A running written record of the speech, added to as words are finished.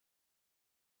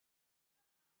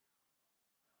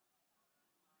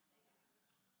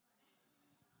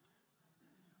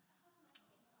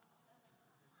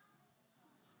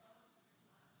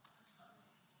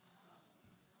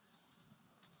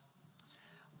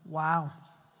Wow.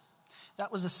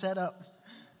 That was a setup.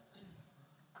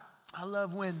 I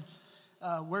love when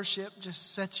worship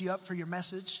just sets you up for your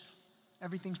message.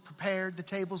 Everything's prepared, the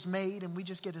table's made, and we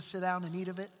just get to sit down and eat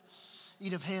of it,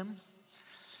 eat of Him.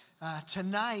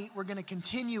 Tonight, we're going to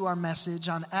continue our message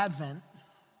on Advent,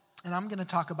 and I'm going to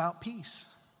talk about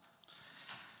peace.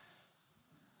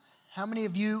 How many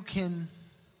of you can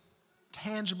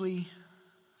tangibly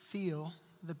feel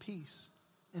the peace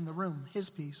in the room, His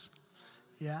peace?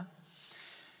 Yeah?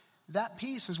 That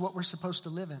peace is what we're supposed to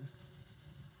live in.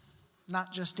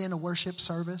 Not just in a worship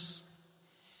service.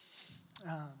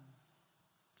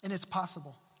 And it's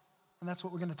possible. And that's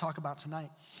what we're going to talk about tonight.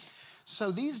 So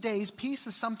these days, peace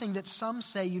is something that some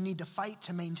say you need to fight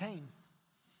to maintain.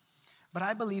 But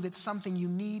I believe it's something you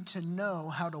need to know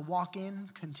how to walk in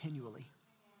continually.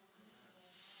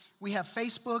 We have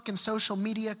Facebook and social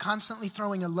media constantly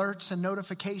throwing alerts and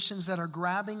notifications that are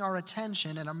grabbing our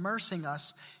attention and immersing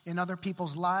us in other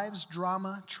people's lives,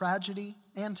 drama, tragedy,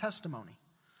 and testimony.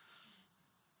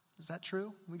 Is that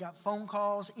true? We got phone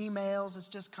calls, emails. It's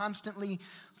just constantly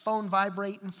phone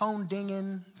vibrating, phone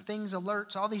dinging, things,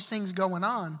 alerts, all these things going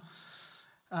on.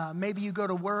 Maybe you go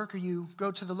to work or you go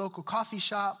to the local coffee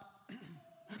shop,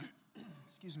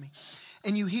 excuse me,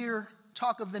 and you hear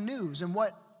talk of the news and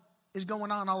what is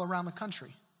going on all around the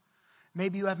country.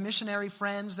 Maybe you have missionary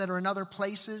friends that are in other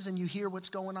places and you hear what's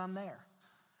going on there.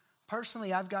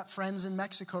 Personally, I've got friends in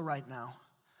Mexico right now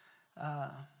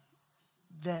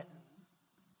that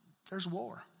there's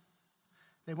war.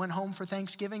 They went home for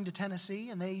Thanksgiving to Tennessee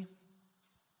and they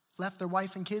left their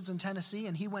wife and kids in Tennessee,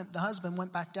 and the husband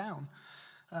went back down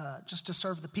just to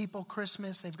serve the people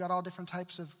Christmas. They've got all different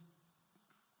types of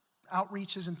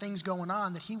outreaches and things going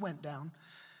on that he went down.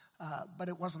 But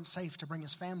it wasn't safe to bring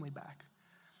his family back.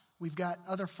 We've got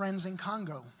other friends in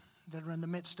Congo that are in the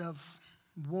midst of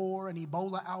war and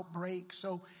Ebola outbreaks.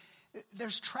 So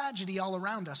there's tragedy all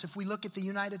around us. If we look at the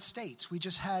United States, we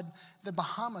just had the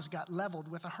Bahamas got leveled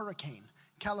with a hurricane.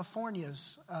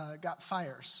 California's got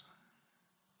fires,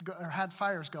 or had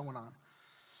fires going on.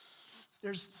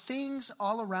 There's things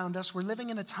all around us. We're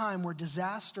living in a time where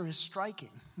disaster is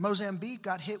striking. Mozambique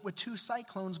got hit with 2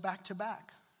 cyclones back to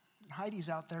back. Heidi's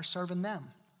out there serving them.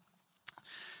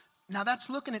 Now that's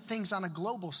looking at things on a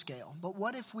global scale, but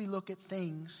what if we look at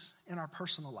things in our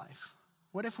personal life?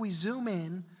 What if we zoom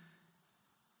in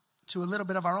to a little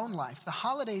bit of our own life? The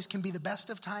holidays can be the best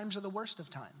of times or the worst of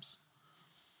times.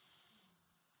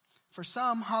 For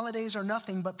some, holidays are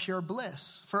nothing but pure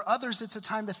bliss. For others, it's a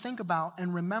time to think about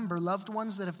and remember loved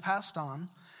ones that have passed on,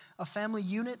 a family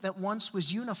unit that once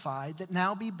was unified, that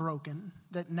now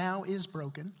is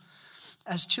broken.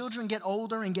 As children get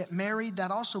older and get married, that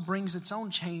also brings its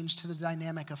own change to the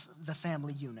dynamic of the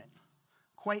family unit.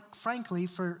 Quite frankly,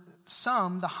 for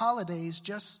some, the holidays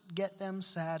just get them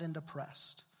sad and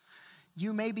depressed.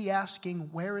 You may be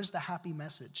asking, where is the happy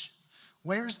message?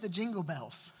 Where's the jingle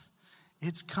bells?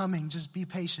 It's coming, just be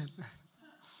patient.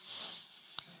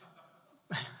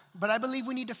 But I believe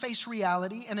we need to face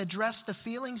reality and address the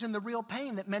feelings and the real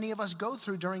pain that many of us go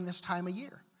through during this time of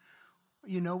year.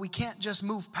 You know, we can't just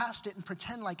move past it and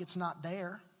pretend like it's not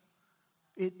there.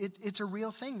 It's a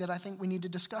real thing that I think we need to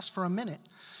discuss for a minute.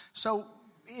 So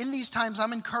in these times,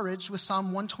 I'm encouraged with Psalm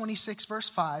 126, verse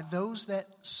 5, those that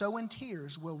sow in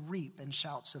tears will reap in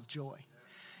shouts of joy.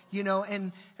 You know,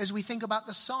 and as we think about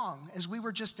the song, as we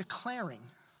were just declaring,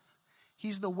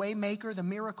 He's the way maker, the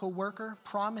miracle worker,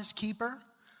 promise keeper.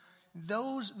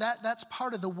 That's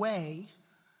part of the way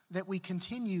that we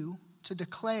continue to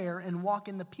declare and walk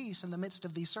in the peace in the midst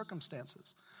of these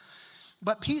circumstances.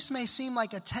 But peace may seem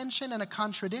like a tension and a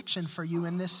contradiction for you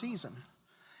in this season.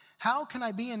 How can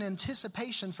I be in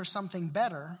anticipation for something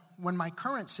better when my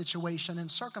current situation and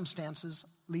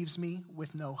circumstances leaves me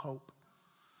with no hope?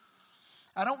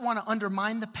 I don't want to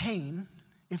undermine the pain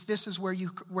if this is where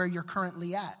you're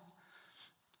currently at.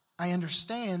 I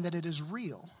understand that it is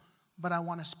real, but I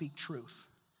want to speak truth.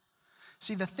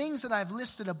 See, the things that I've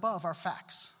listed above are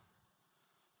facts.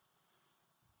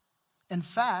 And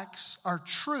facts are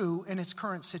true in its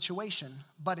current situation,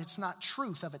 but it's not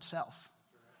truth of itself.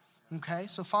 Okay,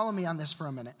 so follow me on this for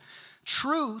a minute.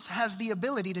 Truth has the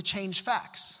ability to change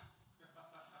facts.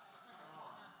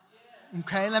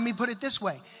 Okay, let me put it this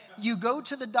way. You go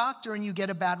to the doctor and you get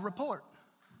a bad report.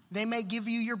 They may give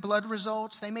you your blood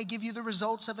results. They may give you the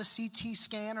results of a CT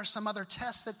scan or some other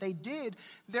test that they did.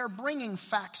 They're bringing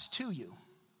facts to you.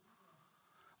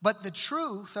 But the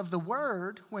truth of the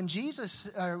word, when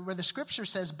where the scripture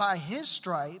says, by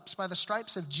the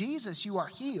stripes of Jesus, you are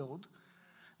healed,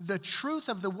 the truth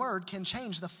of the word can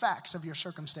change the facts of your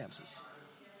circumstances.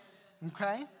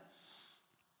 Okay?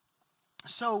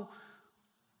 So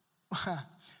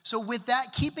So with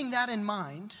that, keeping that in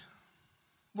mind,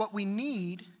 what we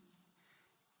need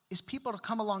is people to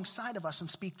come alongside of us and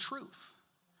speak truth.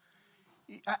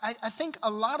 I think a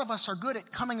lot of us are good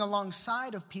at coming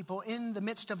alongside of people in the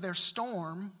midst of their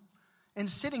storm and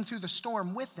sitting through the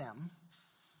storm with them.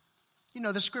 You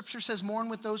know, the scripture says, mourn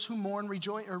with those who mourn,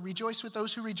 rejoice with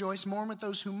those who rejoice, mourn with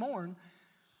those who mourn.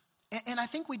 And I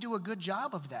think we do a good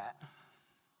job of that.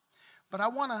 But I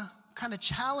want to kind of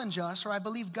challenge us, or I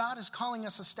believe God is calling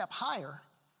us a step higher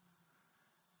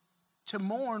to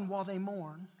mourn while they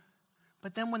mourn.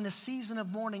 But then when the season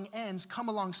of mourning ends, come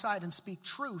alongside and speak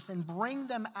truth and bring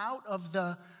them out of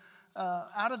the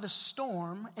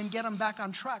storm and get them back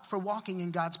on track for walking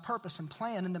in God's purpose and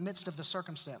plan in the midst of the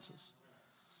circumstances.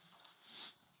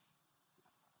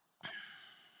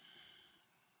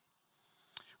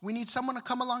 We need someone to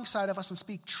come alongside of us and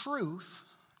speak truth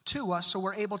to us so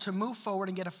we're able to move forward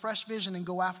and get a fresh vision and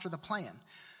go after the plan.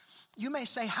 You may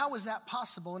say, how is that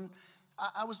possible? And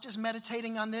I was just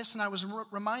meditating on this, and I was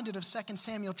reminded of 2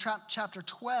 Samuel chapter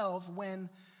 12 when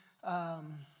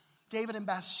David and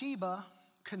Bathsheba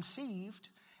conceived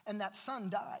and that son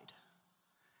died.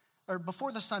 Or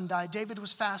before the son died, David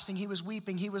was fasting, he was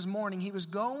weeping, he was mourning, he was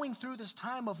going through this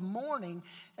time of mourning,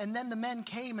 and then the men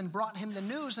came and brought him the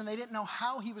news, and they didn't know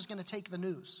how he was going to take the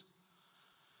news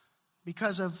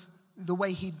because of the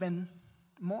way he'd been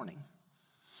mourning.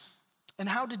 And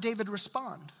how did David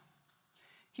respond?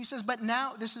 He says, but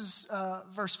now, this is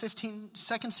verse 15,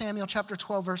 2 Samuel chapter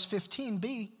 12, verse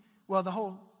 15b. Well, the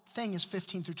whole thing is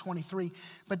 15 through 23.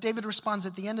 But David responds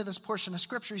at the end of this portion of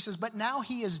scripture. He says, but now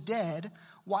he is dead.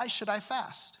 Why should I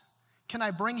fast? Can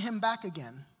I bring him back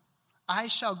again? I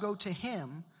shall go to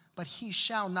him, but he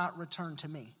shall not return to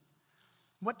me.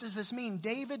 What does this mean?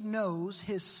 David knows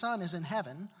his son is in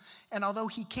heaven, and although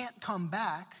he can't come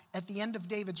back, at the end of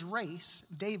David's race,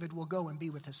 David will go and be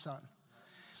with his son.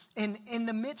 And in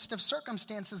the midst of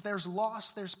circumstances, there's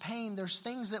loss, there's pain, there's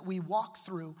things that we walk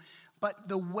through, but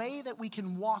the way that we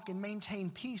can walk and maintain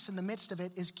peace in the midst of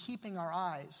it is keeping our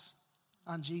eyes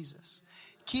on Jesus.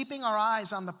 Keeping our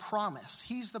eyes on the promise.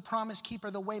 He's the promise keeper,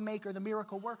 the way maker, the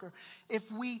miracle worker.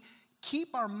 If we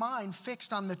keep our mind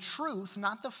fixed on the truth,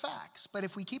 not the facts, but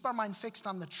if we keep our mind fixed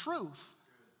on the truth,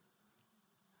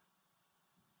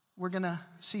 we're going to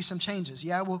see some changes.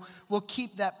 Yeah, we'll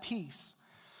keep that peace.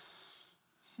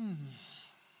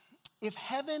 If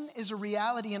heaven is a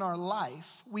reality in our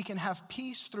life, we can have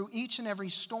peace through each and every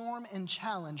storm and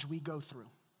challenge we go through.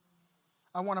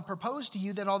 I want to propose to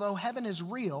you that although heaven is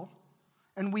real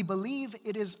and we believe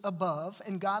it is above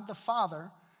and God the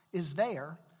Father is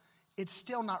there, it's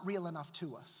still not real enough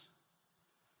to us.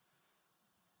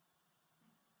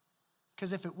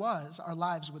 Because if it was, our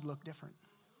lives would look different.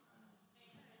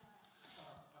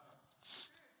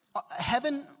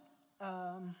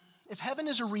 If heaven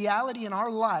is a reality in our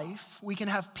life, we can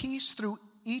have peace through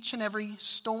each and every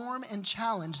storm and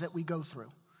challenge that we go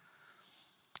through.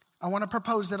 I want to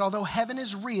propose that although heaven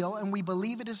is real and we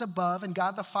believe it is above and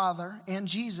God the Father and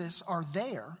Jesus are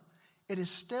there, it is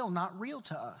still not real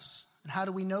to us. And how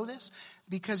do we know this?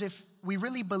 Because if we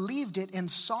really believed it and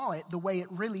saw it the way it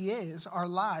really is, our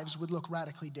lives would look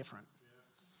radically different.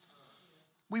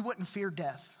 We wouldn't fear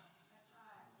death.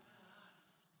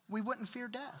 We wouldn't fear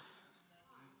death.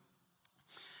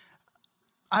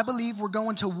 I believe we're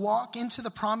going to walk into the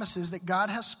promises that God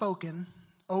has spoken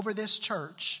over this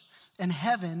church, and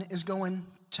heaven is going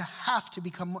to have to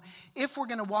become more. If we're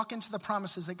going to walk into the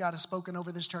promises that God has spoken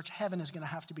over this church, heaven is going to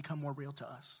have to become more real to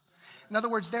us. In other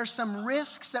words, there's some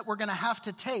risks that we're going to have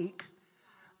to take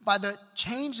by the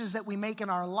changes that we make in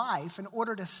our life in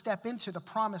order to step into the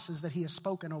promises that he has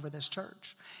spoken over this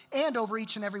church and over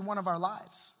each and every one of our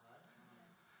lives.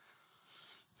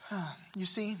 You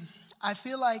see, I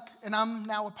feel like, and I'm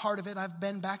now a part of it, I've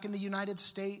been back in the United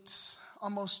States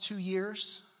almost 2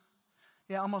 years.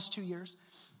 Yeah, almost 2 years.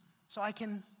 So I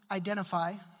can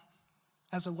identify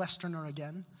as a Westerner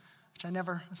again, which I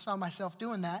never saw myself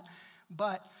doing that.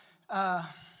 But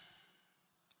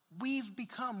we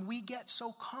get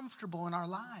so comfortable in our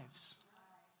lives.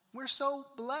 We're so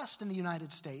blessed in the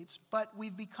United States, but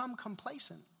we've become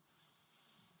complacent.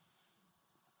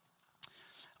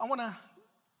 I want to,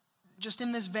 just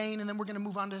in this vein, and then we're going to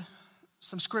move on to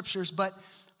some scriptures, but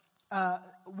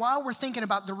while we're thinking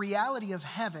about the reality of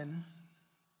heaven,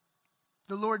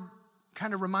 the Lord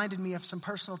kind of reminded me of some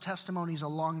personal testimonies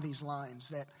along these lines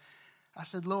that I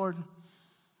said, Lord,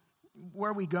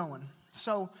 where are we going?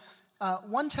 So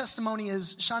one testimony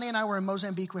is Shani and I were in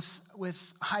Mozambique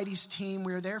with Heidi's team.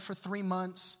 We were there for 3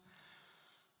 months.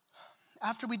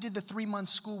 After we did the 3-month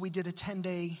school, we did a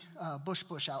 10-day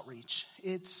bush outreach.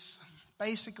 It's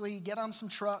basically get on some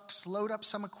trucks, load up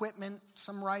some equipment,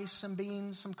 some rice, some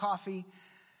beans, some coffee.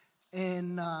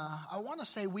 And I want to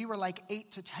say we were like 8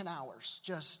 to 10 hours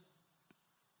just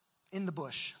in the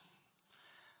bush.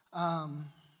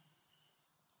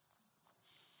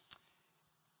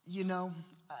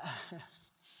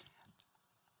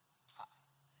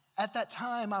 At that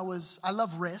time I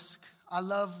love risk. I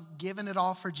love giving it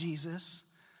all for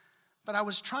Jesus, but I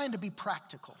was trying to be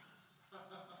practical.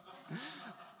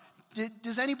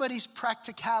 Does anybody's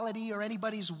practicality or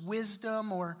anybody's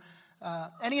wisdom or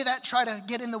any of that try to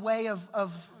get in the way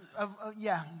of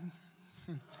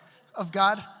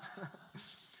God?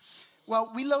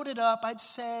 Well, we loaded up. I'd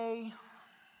say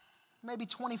maybe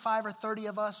 25 or 30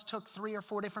 of us took 3 or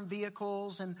 4 different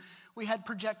vehicles, and we had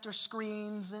projector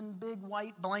screens and big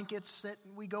white blankets that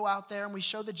we go out there and we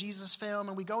show the Jesus film,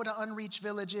 and we go to unreached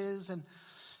villages. And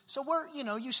so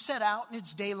you set out and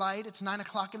it's daylight, it's 9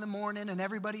 o'clock in the morning, and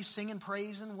everybody's singing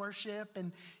praise and worship,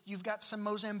 and you've got some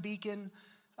Mozambican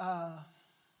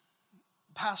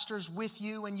pastors with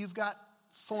you, and you've got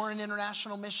foreign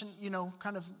international mission,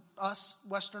 kind of us,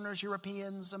 Westerners,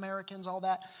 Europeans, Americans, all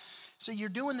that. So you're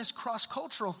doing this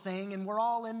cross-cultural thing, and we're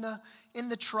all in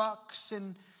the trucks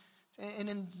and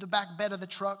in the back bed of the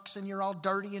trucks, and you're all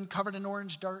dirty and covered in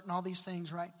orange dirt and all these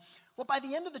things, right? Well, by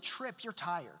the end of the trip, you're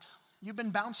tired. You've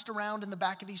been bounced around in the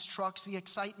back of these trucks. The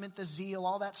excitement, the zeal,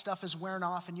 all that stuff is wearing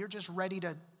off, and you're just ready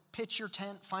to pitch your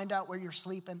tent, find out where you're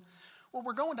sleeping. Well,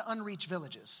 we're going to unreached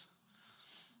villages.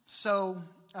 So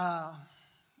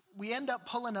we end up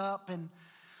pulling up, and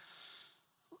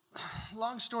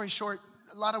long story short,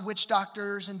 a lot of witch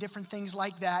doctors and different things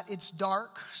like that. It's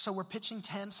dark, so we're pitching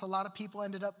tents. A lot of people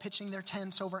ended up pitching their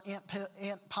tents over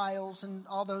ant piles and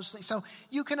all those things. So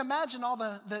you can imagine all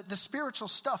the spiritual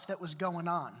stuff that was going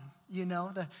on.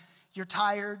 You're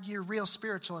tired, you're real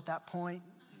spiritual at that point.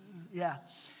 Yeah.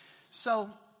 So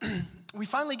we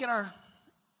finally get our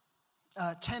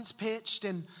tents pitched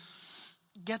and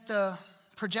get the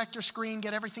projector screen,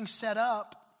 get everything set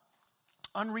up.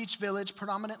 Unreached village,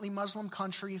 predominantly Muslim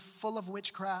country, full of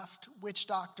witchcraft, witch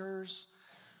doctors,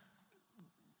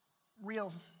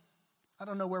 real, I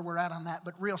don't know where we're at on that,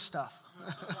 but real stuff.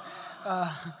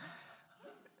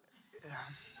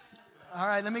 All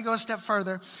right, let me go a step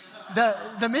further.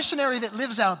 The missionary that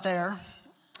lives out there,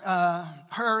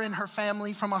 her and her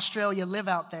family from Australia live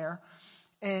out there.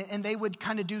 And they would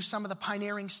kind of do some of the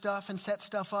pioneering stuff and set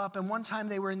stuff up. And one time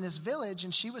they were in this village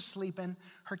and she was sleeping.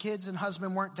 Her kids and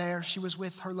husband weren't there. She was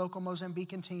with her local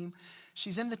Mozambican team.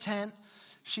 She's in the tent.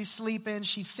 She's sleeping.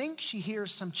 She thinks she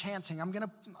hears some chanting. I'm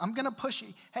gonna push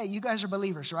it. Hey, you guys are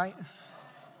believers, right?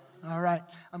 All right.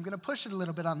 I'm gonna push it a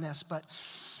little bit on this, but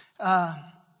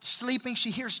sleeping,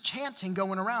 she hears chanting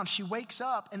going around. She wakes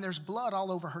up and there's blood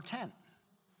all over her tent.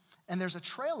 And there's a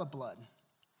trail of blood.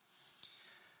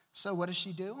 So what does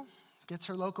she do? Gets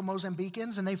her local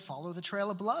Mozambicans, and they follow the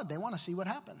trail of blood. They want to see what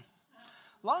happened.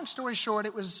 Long story short,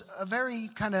 it was a very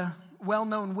kind of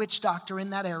well-known witch doctor in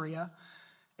that area,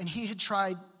 and he had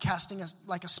tried casting a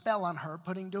spell on her,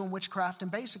 doing witchcraft, and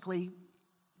basically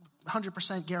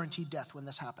 100% guaranteed death when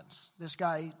this happens. This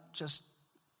guy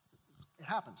it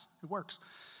happens. It works.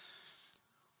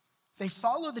 They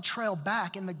follow the trail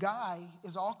back, and the guy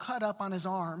is all cut up on his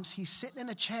arms. He's sitting in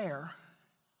a chair,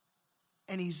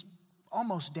 and he's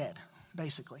almost dead,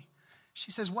 basically.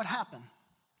 She says, "What happened?"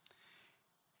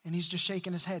 And he's just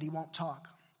shaking his head. He won't talk.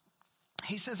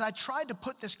 He says, "I tried to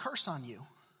put this curse on you."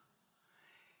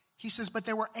 He says, "But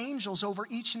there were angels over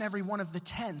each and every one of the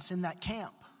tents in that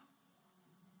camp.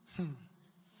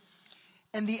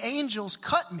 And the angels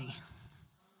cut me."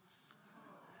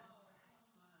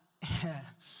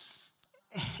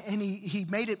 And he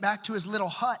made it back to his little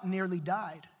hut and nearly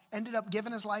died. Ended up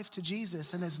giving his life to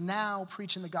Jesus and is now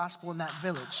preaching the gospel in that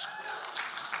village.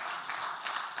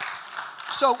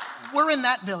 So we're in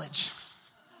that village.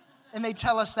 And they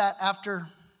tell us that after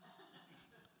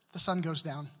the sun goes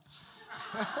down.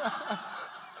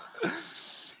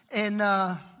 And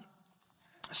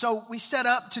so we set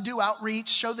up to do outreach,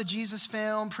 show the Jesus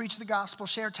film, preach the gospel,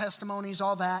 share testimonies,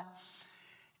 all that.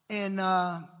 And,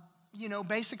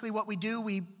 basically what we do,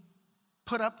 we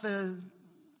put up the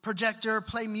projector,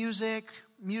 play music.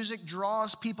 Music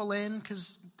draws people in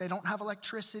because they don't have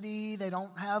electricity. They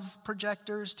don't have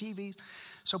projectors, TVs.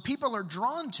 So people are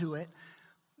drawn to it.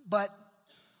 But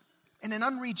in an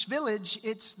unreached village,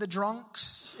 it's the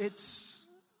drunks. It's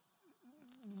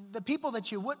the people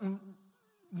that you wouldn't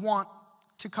want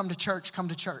to come to church.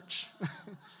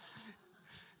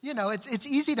 It's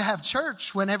easy to have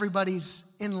church when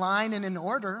everybody's in line and in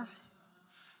order.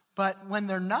 But when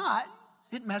they're not,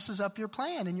 it messes up your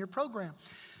plan and your program.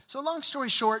 So long story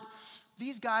short,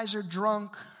 these guys are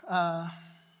drunk.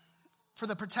 For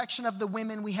the protection of the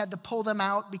women, we had to pull them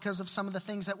out because of some of the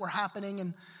things that were happening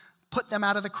and put them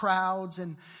out of the crowds.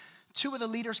 And two of the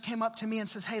leaders came up to me and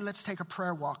says, hey, let's take a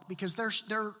prayer walk, because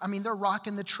they're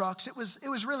rocking the trucks. It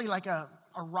was really like a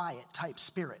riot type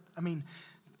spirit.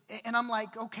 And I'm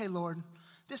like, okay, Lord,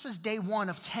 this is day 1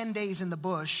 of 10 days in the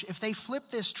bush. If they flip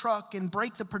this truck and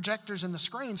break the projectors and the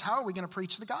screens, how are we going to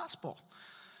preach the gospel?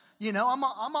 I'm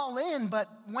all in, but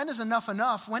when is enough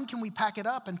enough? When can we pack it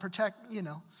up and protect,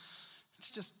 It's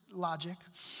just logic.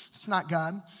 It's not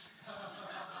God.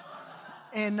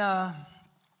 And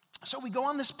so we go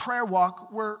on this prayer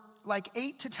walk. We're like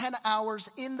 8 to 10 hours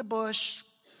in the bush.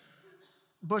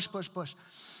 Bush.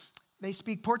 They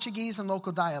speak Portuguese and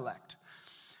local dialect.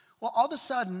 Well, all of a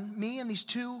sudden, me and these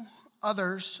 2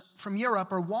 others from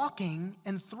Europe are walking,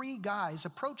 and 3 guys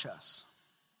approach us.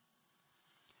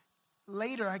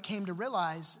 Later, I came to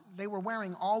realize they were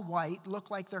wearing all white,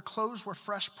 looked like their clothes were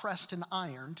fresh pressed and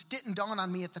ironed. Didn't dawn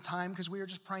on me at the time because we were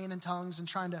just praying in tongues and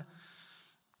trying to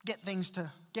get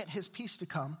his peace to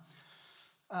come.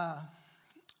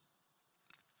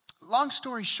 Long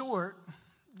story short,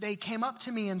 they came up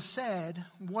to me and said,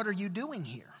 what are you doing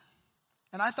here?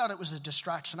 And I thought it was a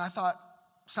distraction. I thought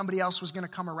somebody else was going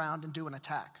to come around and do an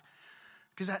attack,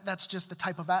 because that's just the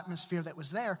type of atmosphere that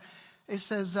was there. It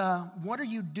says, what are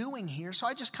you doing here? So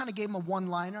I just kind of gave him a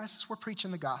one-liner. I says, we're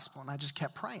preaching the gospel. And I just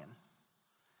kept praying.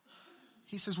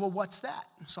 He says, well, what's that?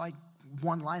 So I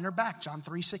one-liner back, John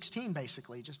 3:16,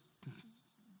 basically. Just,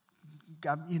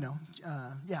 God,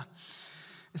 yeah.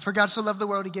 For God so loved the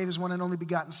world, he gave his one and only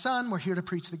begotten son. We're here to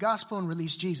preach the gospel and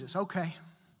release Jesus. Okay.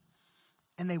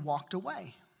 And they walked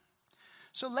away.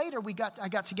 So later I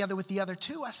got together with the other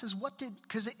 2. I says,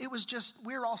 because it was just,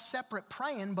 we were all separate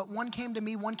praying, but one came to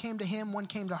me, one came to him, one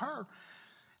came to her.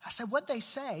 I said, what'd they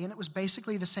say? And it was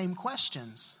basically the same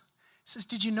questions. He says,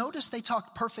 did you notice they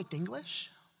talked perfect English?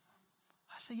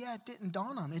 I said, yeah, it didn't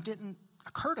dawn on me. It didn't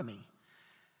occur to me.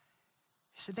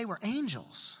 He said, they were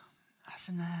angels. I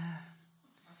said, nah.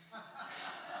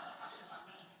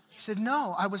 He said,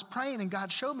 no, I was praying and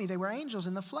God showed me they were angels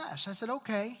in the flesh. I said,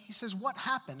 okay. He says, what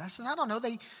happened? I said, I don't know.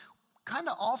 They kind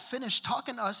of all finished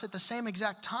talking to us at the same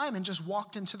exact time and just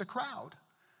walked into the crowd.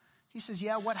 He says,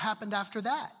 yeah, what happened after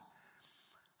that?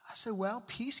 I said, well,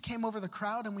 peace came over the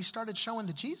crowd and we started showing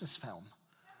the Jesus film.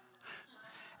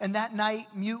 And that night,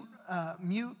 Mute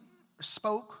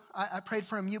spoke. I prayed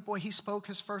for a mute boy. He spoke.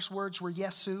 His first words were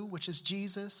Yesu, which is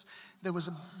Jesus. There was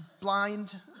a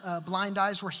blind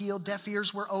eyes were healed, deaf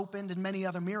ears were opened, and many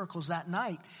other miracles that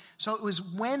night. So it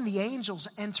was when the angels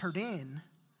entered in,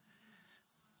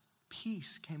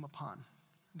 peace came upon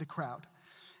the crowd.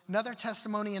 Another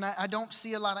testimony, and I don't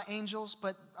see a lot of angels,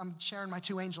 but I'm sharing my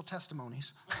 2 angel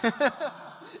testimonies.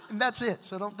 And that's it,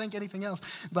 so don't think anything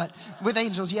else, but with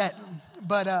angels yet.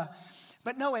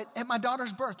 But no, at my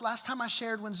daughter's birth, last time I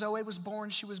shared, when Zoe was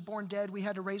born, she was born dead. We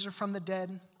had to raise her from the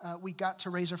dead. We got to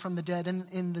raise her from the dead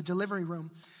in the delivery room.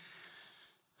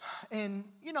 And,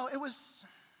 it was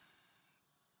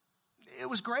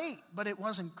great, but it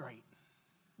wasn't great.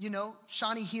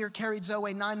 Shawnee here carried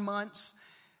Zoe 9 months.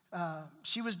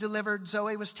 She was delivered.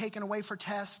 Zoe was taken away for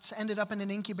tests, ended up in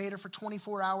an incubator for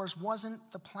 24 hours. Wasn't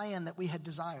the plan that we had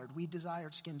desired. We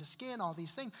desired skin to skin, all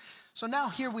these things. So now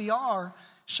here we are.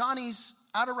 Shawnee's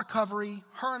out of recovery.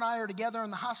 Her and I are together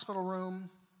in the hospital room.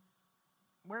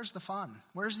 Where's the fun?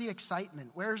 Where's the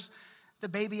excitement? Where's the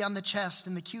baby on the chest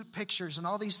and the cute pictures and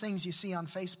all these things you see on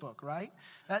Facebook, right?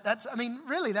 That's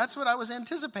what I was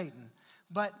anticipating.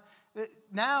 But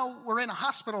now we're in a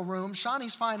hospital room.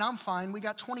 Shawnee's fine, I'm fine. We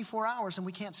got 24 hours and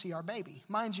we can't see our baby.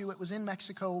 Mind you, it was in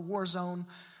Mexico, war zone.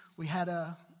 We had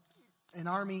an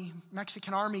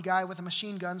Mexican army guy with a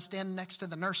machine gun standing next to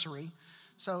the nursery.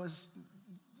 So it was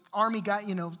army guy,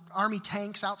 army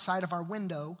tanks outside of our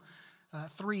window,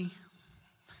 3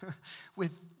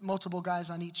 with multiple guys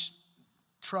on each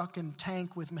truck and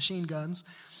tank with machine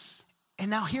guns. And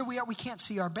now here we are, we can't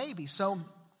see our baby. So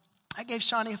I gave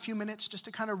Shawnee a few minutes just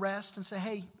to kind of rest and say,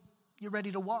 hey, you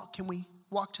ready to walk? Can we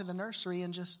walk to the nursery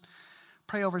and just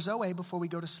pray over Zoe before we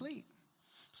go to sleep?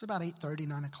 It's about 8:30,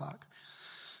 9 o'clock.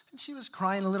 And she was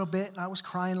crying a little bit, and I was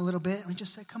crying a little bit. And we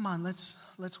just said, come on,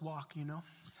 let's walk,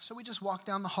 So we just walked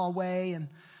down the hallway. And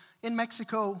in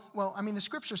Mexico, the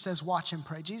scripture says watch and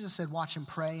pray. Jesus said watch and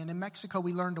pray. And in Mexico,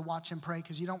 we learned to watch and pray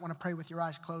because you don't want to pray with your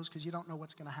eyes closed because you don't know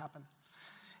what's going to happen.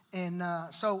 And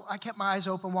so I kept my eyes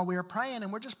open while we were praying,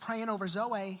 and we're just praying over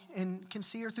Zoe and can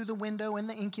see her through the window in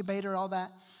the incubator, all that.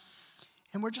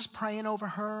 And we're just praying over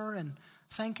her and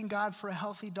thanking God for a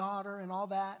healthy daughter and all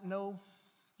that. No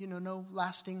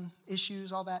lasting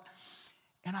issues, all that.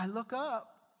 And I look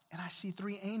up, and I see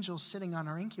 3 angels sitting on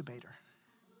our incubator.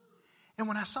 And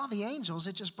when I saw the angels,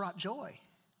 it just brought joy.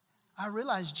 I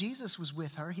realized Jesus was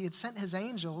with her. He had sent his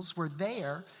angels, were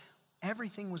there.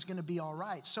 Everything was going to be all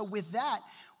right. So with that,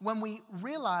 when we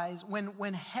realize,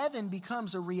 when heaven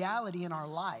becomes a reality in our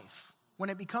life, when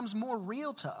it becomes more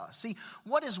real to us. See,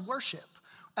 what is worship?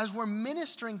 As we're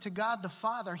ministering to God the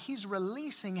Father, he's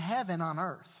releasing heaven on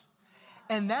earth.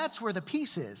 And that's where the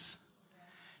peace is.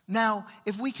 Now,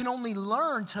 if we can only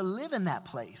learn to live in that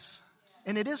place,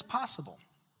 and it is possible.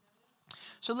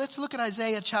 So let's look at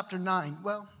Isaiah chapter 9.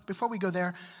 Well, before we go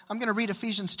there, I'm going to read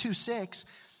Ephesians 2:6,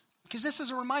 because this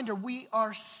is a reminder, we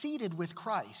are seated with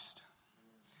Christ.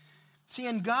 See,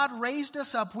 and God raised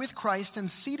us up with Christ and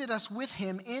seated us with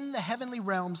him in the heavenly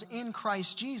realms in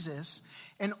Christ Jesus,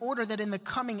 in order that in the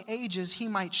coming ages he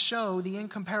might show the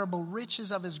incomparable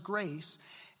riches of his grace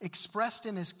expressed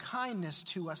in his kindness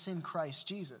to us in Christ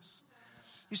Jesus.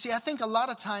 You see, I think a lot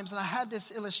of times, and I had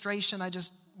this illustration,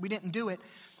 we didn't do it,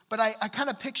 but I kind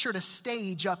of pictured a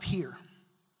stage up here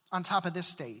on top of this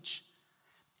stage.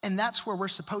 And that's where we're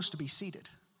supposed to be seated.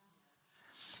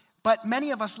 But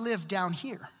many of us live down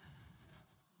here.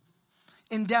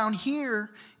 And down here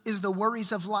is the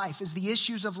worries of life, is the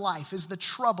issues of life, is the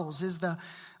troubles, is the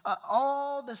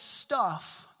all the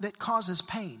stuff that causes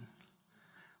pain.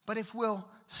 But if we'll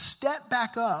step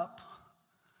back up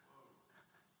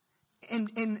and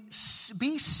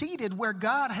be seated where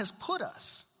God has put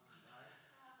us.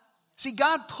 See,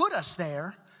 God put us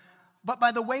there, but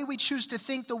by the way we choose to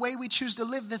think, the way we choose to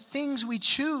live, the things we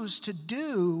choose to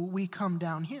do, we come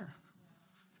down here.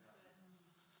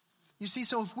 You see,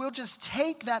 so if we'll just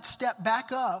take that step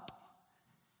back up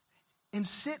and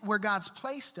sit where God's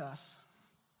placed us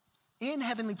in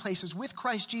heavenly places with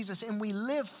Christ Jesus, and we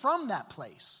live from that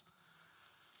place,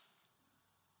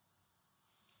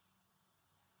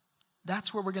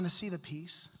 that's where we're going to see the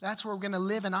peace. That's where we're going to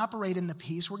live and operate in the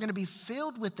peace. We're going to be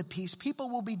filled with the peace. People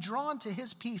will be drawn to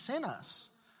his peace in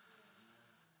us.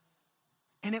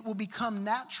 And it will become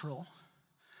natural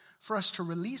for us to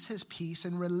release his peace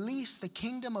and release the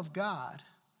kingdom of God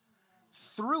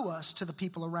through us to the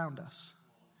people around us.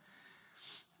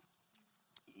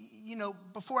 You know,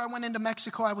 before I went into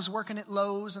Mexico, I was working at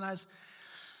Lowe's, and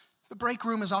the break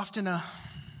room is often the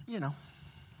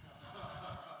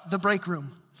break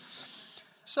room.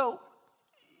 So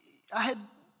I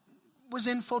was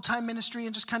in full-time ministry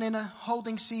and just kind of in a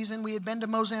holding season. We had been to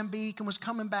Mozambique and was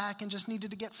coming back and just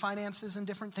needed to get finances and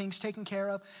different things taken care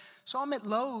of. So I'm at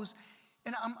Lowe's,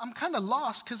 and I'm kind of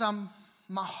lost because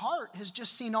my heart has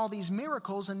just seen all these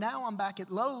miracles, and now I'm back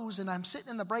at Lowe's, and I'm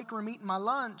sitting in the break room eating my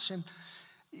lunch and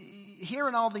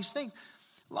hearing all these things.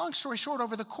 Long story short,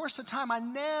 over the course of time, I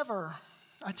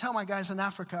tell my guys in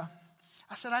Africa,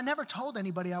 I said, I never told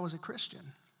anybody I was a Christian.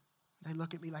 They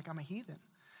look at me like I'm a heathen.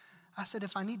 I said,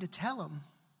 if I need to tell them,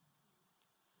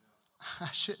 I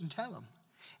shouldn't tell them.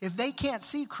 If they can't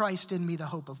see Christ in me, the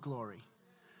hope of glory.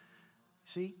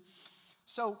 See?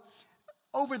 So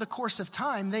over the course of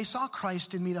time, they saw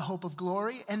Christ in me, the hope of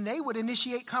glory, and they would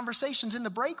initiate conversations in the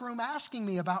break room asking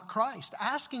me about Christ,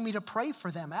 asking me to pray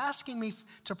for them, asking me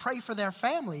to pray for their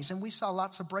families. And we saw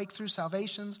lots of breakthrough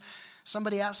salvations.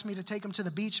 Somebody asked me to take them to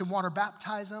the beach and water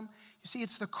baptize them. You see,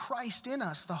 it's the Christ in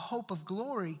us, the hope of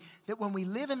glory, that when we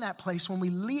live in that place, when we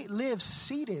live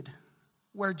seated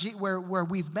where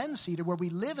we've been seated, where we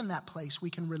live in that place, we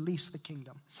can release the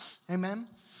kingdom. Amen?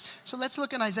 So let's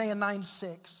look in Isaiah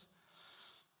 9:6.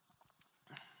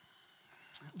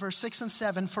 Verse 6 and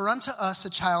 7, for unto us a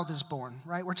child is born,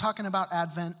 right? We're talking about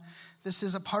Advent. This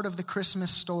is a part of the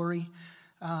Christmas story,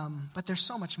 but there's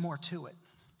so much more to it.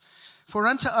 For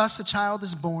unto us a child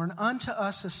is born, unto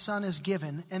us a son is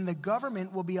given, and the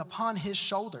government will be upon his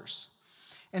shoulders.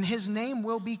 And his name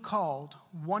will be called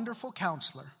Wonderful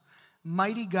Counselor,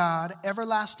 Mighty God,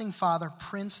 Everlasting Father,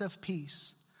 Prince of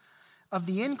Peace. Of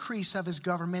the increase of his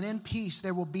government and peace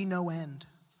there will be no end.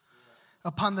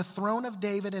 Upon the throne of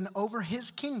David and over his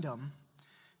kingdom,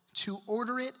 to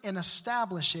order it and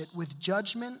establish it with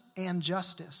judgment and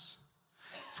justice.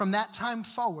 From that time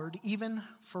forward, even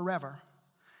forever.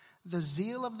 The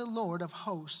zeal of the Lord of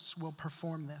hosts will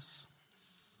perform this.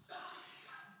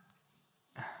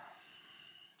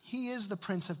 He is the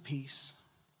Prince of Peace.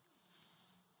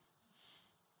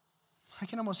 I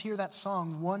can almost hear that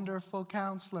song, Wonderful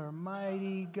Counselor,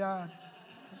 Mighty God.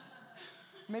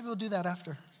 Maybe we'll do that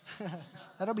after.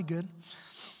 That'll be good.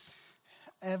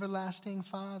 Everlasting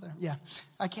Father. Yeah,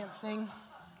 I can't sing.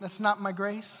 That's not my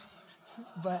grace.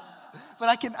 But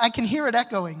I can hear it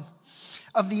echoing.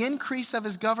 Of the increase of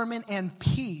his government and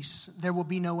peace, there will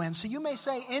be no end. So you may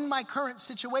say, in my current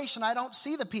situation, I don't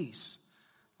see the peace.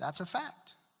 That's a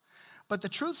fact. But the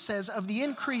truth says of the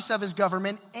increase of his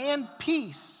government and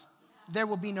peace, there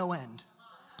will be no end.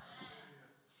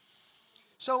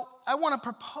 So I want to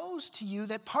propose to you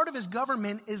that part of his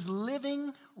government is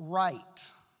living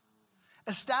right.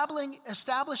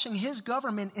 Establishing his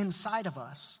government inside of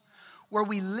us, where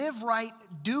we live right,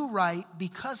 do right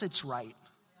because it's right.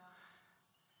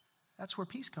 That's where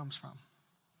peace comes from.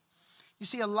 You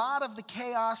see, a lot of the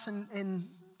chaos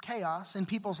in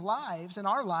people's lives, in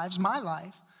our lives, my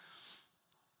life,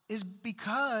 is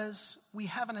because we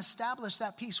haven't established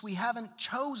that peace. We haven't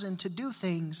chosen to do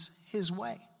things his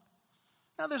way.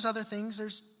 Now, there's other things.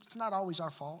 It's not always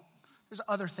our fault. There's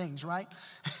other things, right?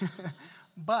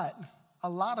 But a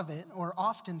lot of it, or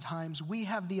oftentimes, we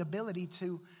have the ability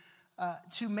to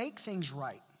make things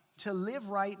right, to live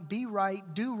right, be right,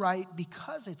 do right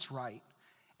because it's right.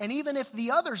 And even if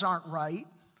the others aren't right,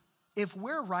 if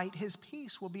we're right, his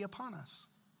peace will be upon us.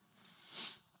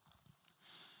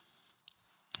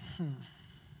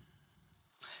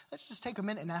 Let's just take a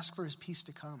minute and ask for his peace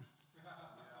to come.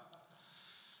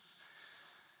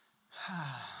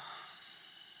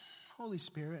 Holy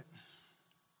Spirit,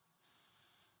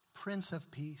 Prince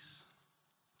of Peace,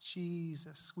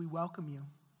 Jesus, we welcome you.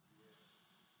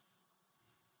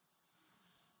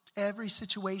 Every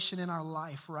situation in our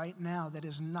life right now that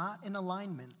is not in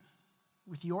alignment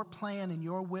with your plan and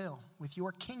your will, with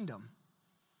your kingdom,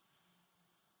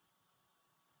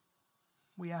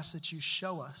 we ask that you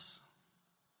show us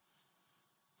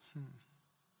and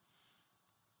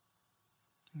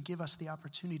give us the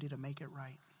opportunity to make it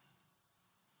right.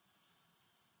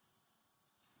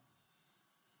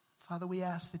 Father, we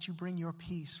ask that you bring your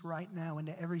peace right now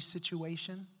into every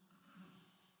situation,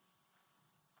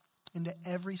 into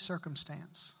every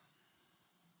circumstance.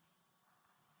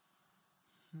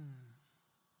 I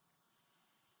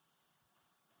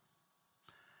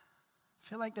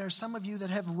feel like there are some of you that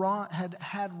have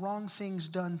had wrong things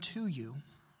done to you.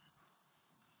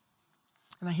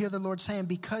 And I hear the Lord saying,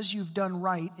 because you've done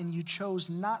right and you chose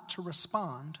not to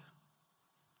respond,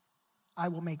 I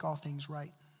will make all things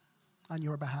right on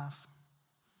your behalf.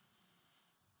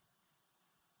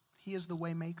 He is the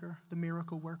way maker, the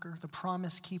miracle worker, the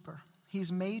promise keeper.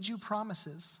 He's made you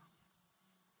promises,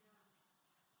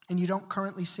 and you don't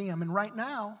currently see them. And right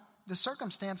now, the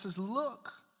circumstances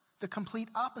look the complete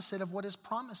opposite of what his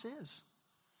promise is.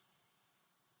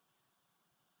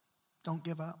 Don't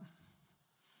give up.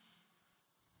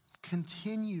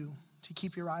 Continue to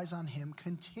keep your eyes on him.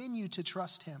 Continue to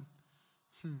trust him.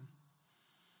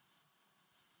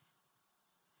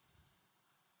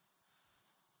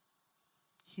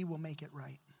 He will make it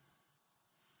right.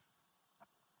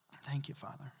 Thank you,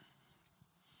 Father.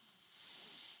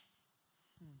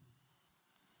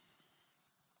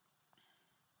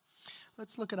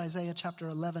 Let's look at Isaiah chapter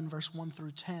 11, verse 1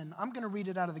 through 10. I'm going to read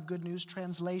it out of the Good News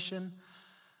Translation.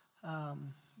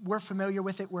 We're familiar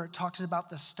with it where it talks about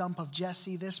the stump of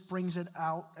Jesse. This brings it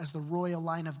out as the royal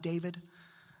line of David.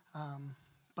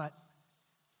 But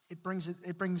it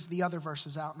brings the other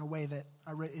verses out in a way that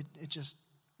it just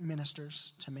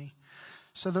ministers to me.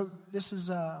 So this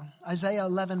is Isaiah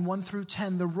 11, 1 through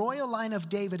 10. The royal line of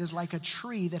David is like a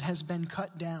tree that has been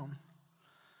cut down.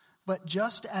 But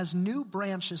just as new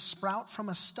branches sprout from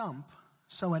a stump,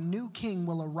 so a new king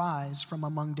will arise from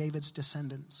among David's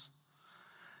descendants.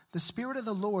 The Spirit of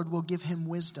the Lord will give him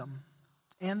wisdom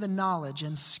and the knowledge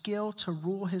and skill to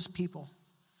rule his people.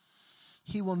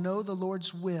 He will know the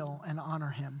Lord's will and honor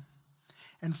him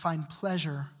and find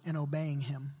pleasure in obeying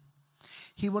him.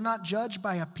 He will not judge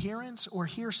by appearance or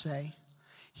hearsay.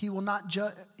 He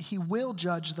will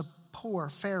judge the poor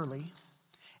fairly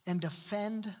and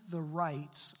defend the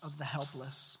rights of the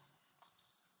helpless.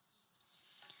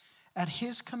 At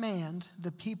his command,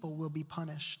 the people will be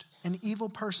punished, and evil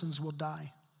persons will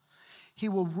die. He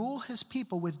will rule his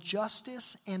people with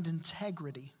justice and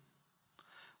integrity.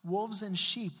 Wolves and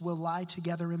sheep will lie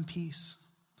together in peace,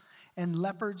 and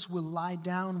leopards will lie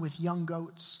down with young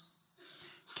goats.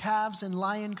 Calves and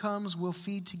lion cubs will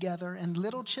feed together, and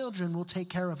little children will take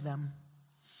care of them.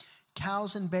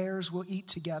 Cows and bears will eat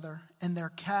together, and their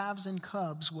calves and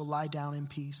cubs will lie down in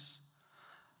peace.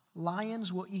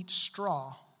 Lions will eat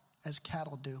straw as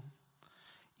cattle do.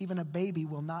 Even a baby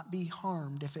will not be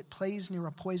harmed if it plays near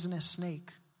a poisonous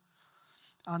snake.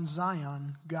 On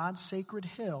Zion, God's sacred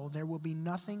hill, there will be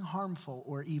nothing harmful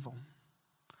or evil.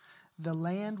 The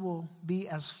land will be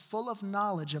as full of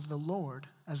knowledge of the Lord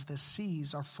as the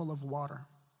seas are full of water.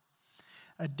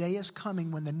 A day is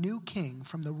coming when the new king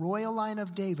from the royal line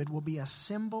of David will be a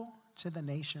symbol to the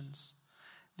nations.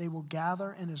 They will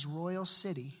gather in his royal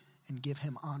city and give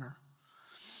him honor.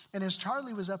 And as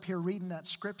Charlie was up here reading that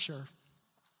scripture,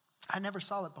 I never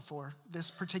saw it before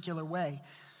this particular way.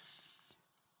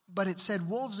 But it said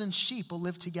wolves and sheep will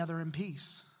live together in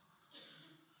peace.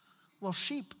 Well,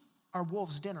 sheep are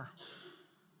wolves' dinner.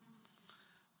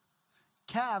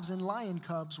 Calves and lion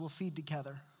cubs will feed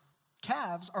together.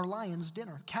 Calves are lions'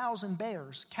 dinner. Cows and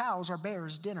bears. Cows are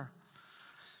bears' dinner.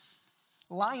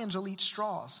 Lions will eat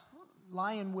straws.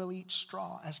 Lion will eat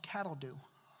straw as cattle do.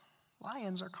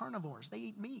 Lions are carnivores. They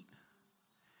eat meat.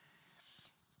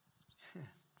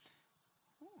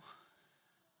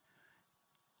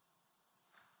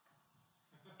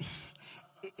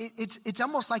 It's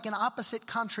almost like an opposite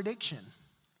contradiction,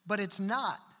 but it's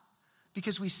not,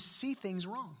 because we see things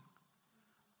wrong.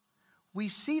 We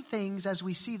see things as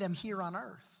we see them here on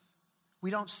earth.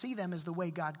 We don't see them as the way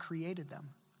God created them.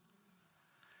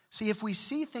 See, if we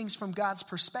see things from God's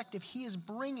perspective, He is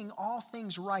bringing all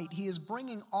things right. He is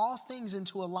bringing all things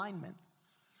into alignment.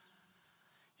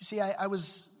 You see, I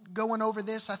was going over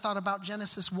this. I thought about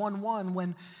Genesis 1:1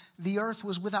 when the earth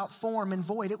was without form and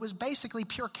void. It was basically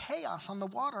pure chaos on the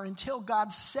water until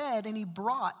God said, and He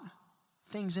brought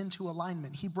things into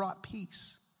alignment. He brought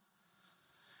peace.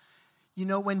 You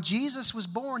know, when Jesus was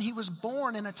born, He was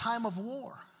born in a time of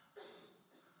war.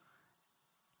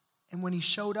 And when He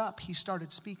showed up, He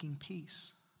started speaking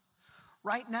peace.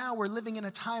 Right now, we're living in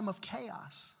a time of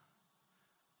chaos.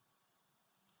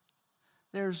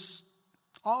 There's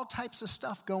all types of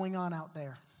stuff going on out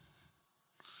there.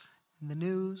 In the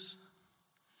news,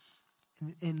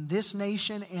 in this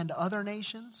nation and other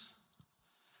nations.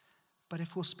 But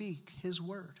if we'll speak His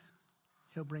word,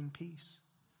 He'll bring peace.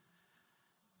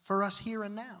 For us here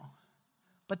and now.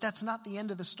 But that's not the end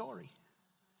of the story.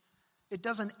 It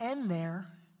doesn't end there.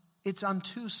 It's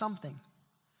unto something.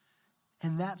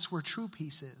 And that's where true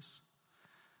peace is.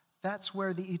 That's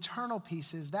where the eternal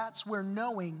peace is. That's where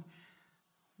knowing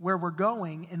where we're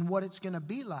going and what it's going to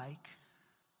be like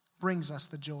brings us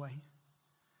the joy.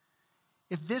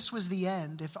 If this was the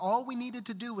end, if all we needed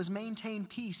to do was maintain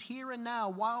peace here and now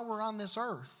while we're on this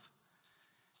earth,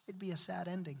 it'd be a sad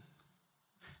ending.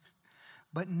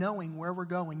 But knowing where we're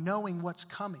going, knowing what's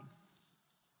coming,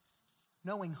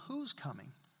 knowing who's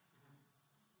coming,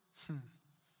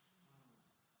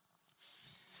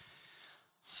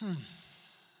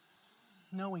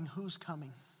 knowing who's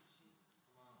coming.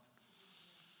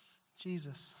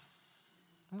 Jesus.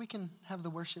 We can have the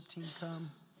worship team come.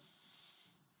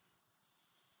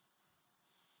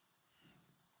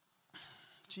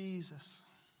 Jesus.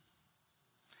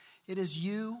 It is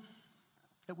You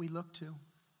that we look to.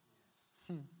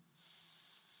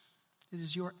 It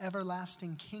is Your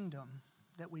everlasting kingdom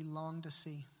that we long to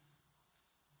see.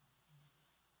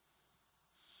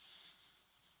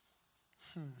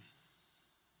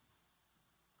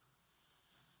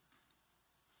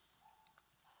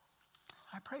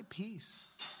 I pray peace.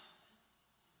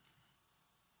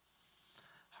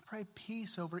 I pray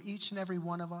peace over each and every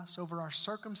one of us, over our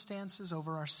circumstances,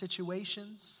 over our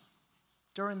situations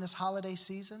during this holiday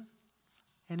season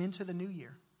and into the new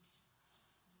year.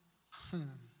 I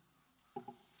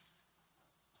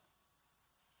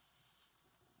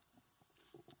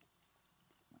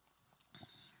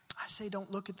say don't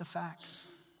look at the facts.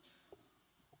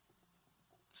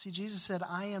 See, Jesus said,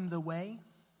 I am the way,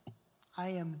 I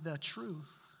am the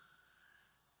truth,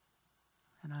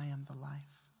 and I am the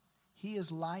life. He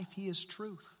is life, He is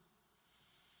truth.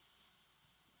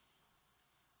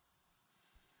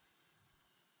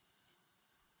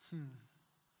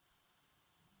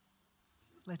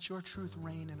 Let Your truth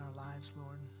reign in our lives,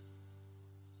 Lord.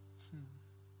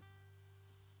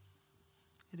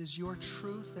 It is Your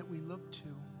truth that we look to.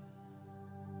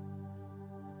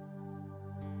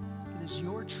 It is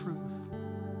Your truth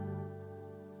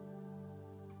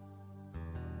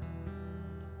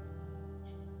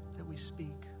that we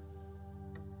speak.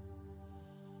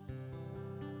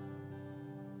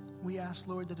 We ask,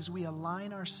 Lord, that as we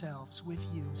align ourselves with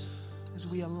You, as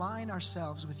we align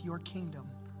ourselves with Your kingdom,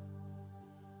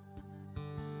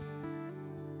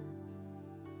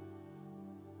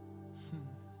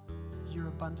 Your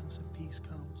abundance of peace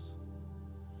comes.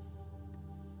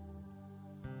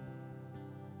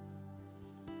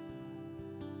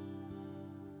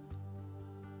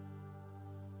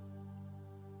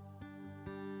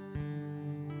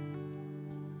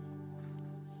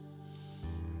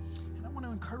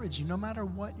 Encourage you, no matter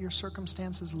what your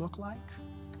circumstances look like,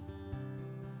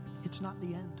 it's not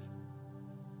the end.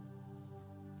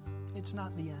 It's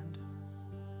not the end.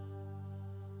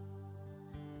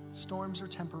 Storms are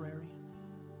temporary.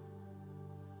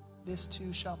 This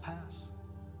too shall pass.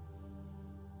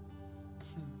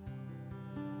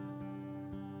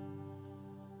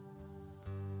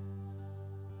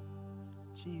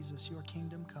 Jesus, your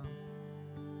kingdom come.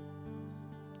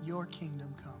 Your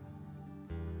kingdom come.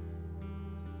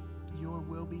 Your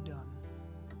will be done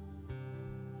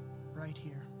right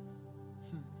here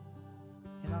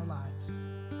in our lives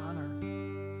on earth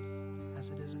as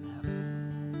it is in heaven.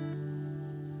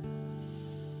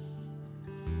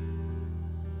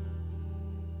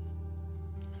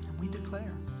 And we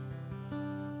declare,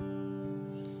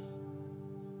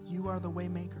 you are the way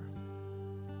maker.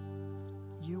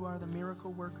 You are the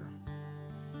miracle worker.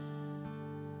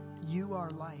 You are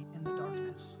light in the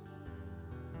darkness.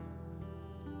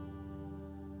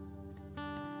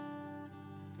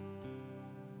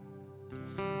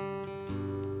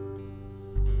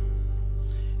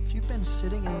 If you've been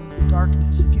sitting in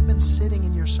darkness, if you've been sitting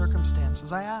in your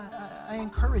circumstances, I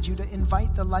encourage you to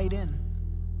invite the light in.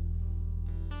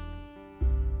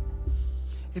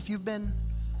 If you've been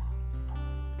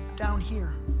down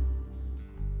here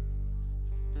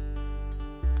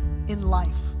in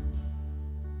life,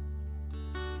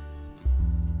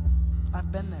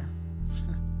 I've been there.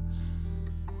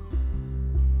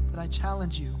 But I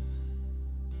challenge you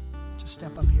to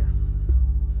step up here.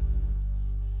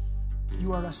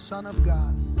 You are a son of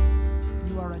God.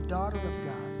 You are a daughter of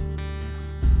God.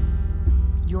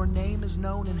 Your name is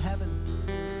known in heaven.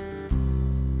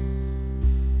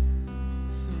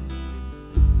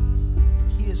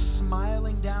 He is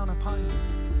smiling down upon you.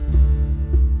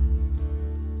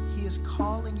 He is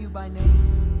calling you by name.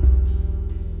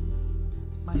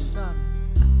 My son,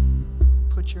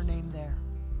 put your name there.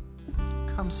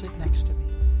 Come sit next to me.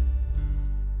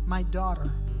 My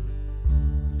daughter,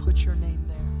 put your name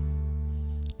there.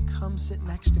 Come sit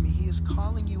next to me. He is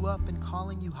calling you up and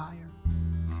calling you higher.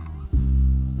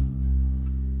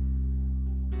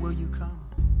 Will you come?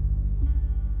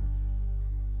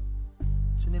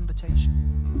 It's an invitation.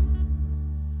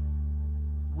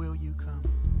 Will you come?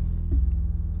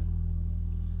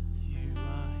 You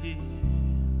are here,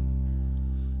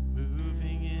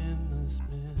 moving in this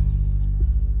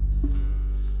midst.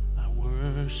 I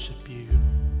worship you.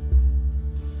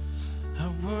 I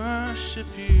worship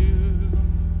you.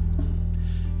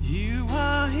 You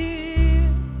are here,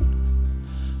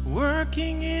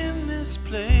 working in this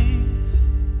place.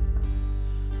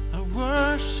 I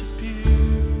worship you.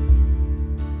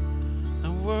 I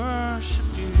worship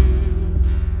you.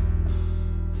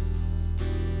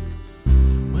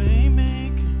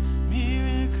 Waymaker,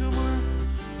 miracle worker,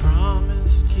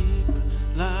 promise keeper,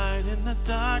 light in the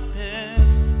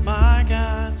darkness. My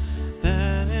God,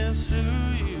 that is who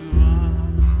you are.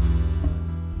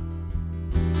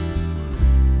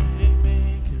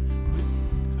 Waymaker,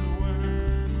 miracle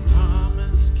worker,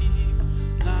 promise keeper,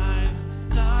 light in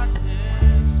the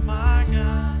darkness. My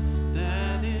God,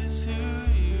 that is who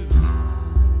you are.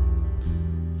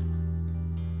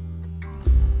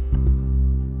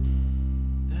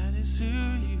 That is who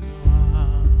you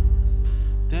are.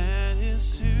 That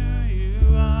is who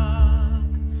you are.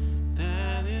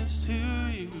 That is who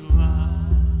you are.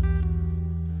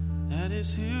 That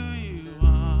is who you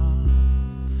are.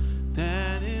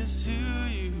 That is who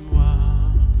you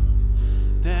are.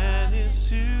 That is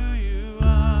who you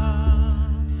are.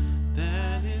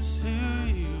 That is who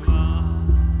you are.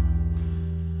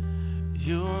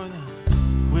 You're the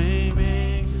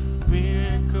waymaker,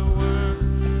 miracle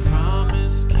worker,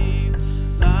 promise keep,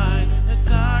 light in the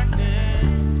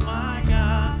darkness. My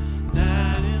God,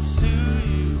 that is who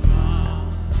you are.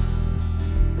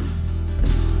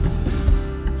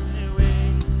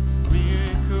 Waymaker,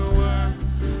 miracle worker,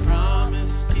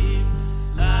 promise keep,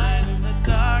 light in the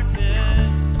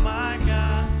darkness. My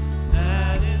God,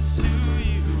 that is who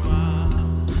you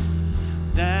are.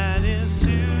 That is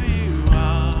who you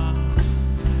are.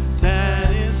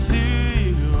 That is who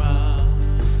you are.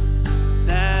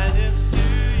 That is who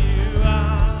you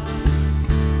are.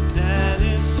 That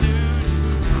is who you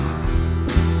are.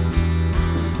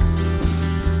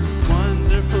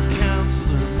 Wonderful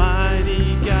Counselor,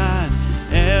 mighty God,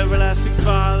 everlasting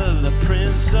Father, the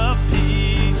Prince of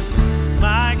Peace.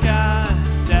 My God,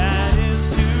 that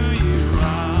is who you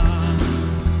are.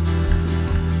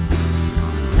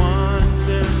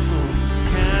 Wonderful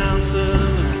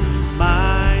Counselor,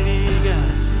 mighty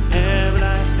God,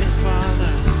 everlasting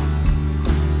Father,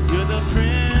 you're the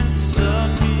Prince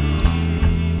of Peace.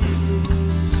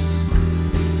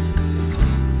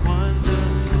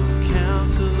 Wonderful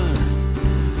Counselor,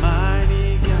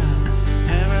 mighty God,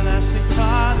 everlasting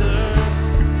Father,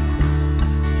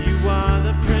 you are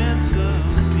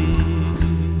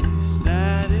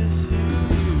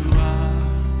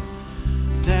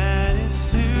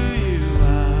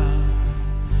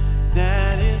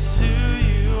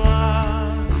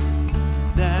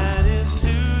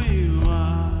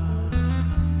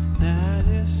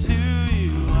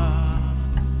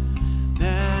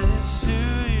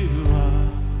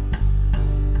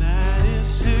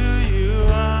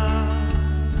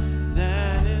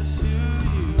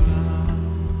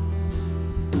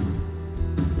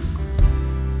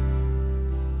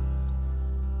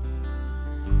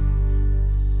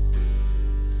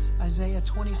Isaiah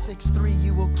 26:3,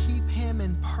 you will keep him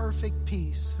in perfect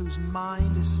peace whose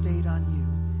mind is stayed on you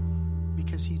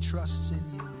because he trusts in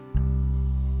you.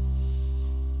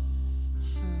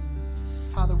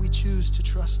 Father, we choose to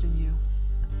trust in you.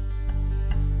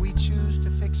 We choose to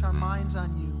fix our minds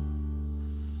on you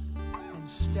and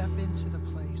step into the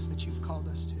place that you've called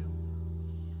us to.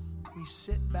 We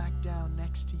sit back down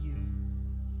next to you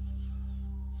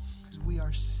because we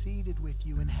are seated with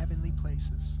you in heavenly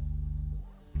places.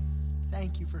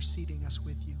 Thank you for seating us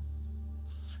with you.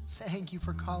 Thank you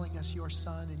for calling us your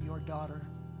son and your daughter.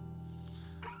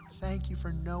 Thank you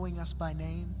for knowing us by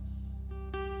name,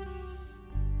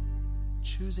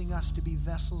 choosing us to be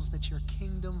vessels that your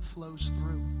kingdom flows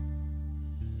through.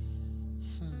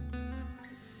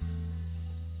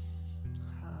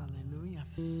 Hallelujah.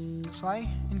 So I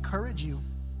encourage you,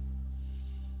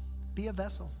 be a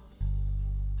vessel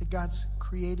that God's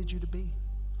created you to be.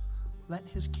 Let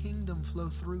his kingdom flow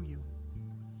through you.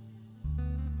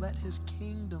 Let his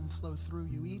kingdom flow through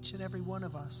you. Each and every one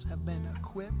of us have been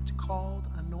equipped, called,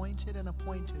 anointed, and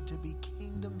appointed to be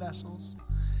kingdom vessels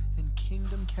and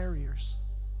kingdom carriers.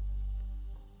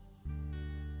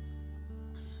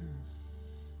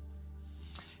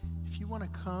 If you want to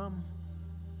come,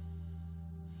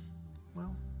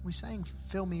 well, we sang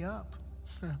 "Fill Me Up."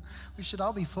 We should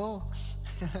all be full.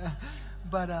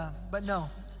 but no,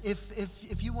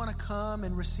 if you want to come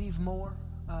and receive more,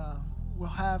 we'll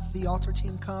have the altar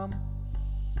team come.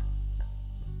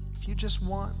 If you just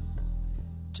want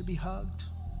to be hugged,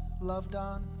 loved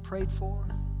on, prayed for,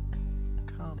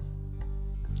 come.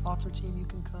 Altar team, you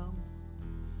can come.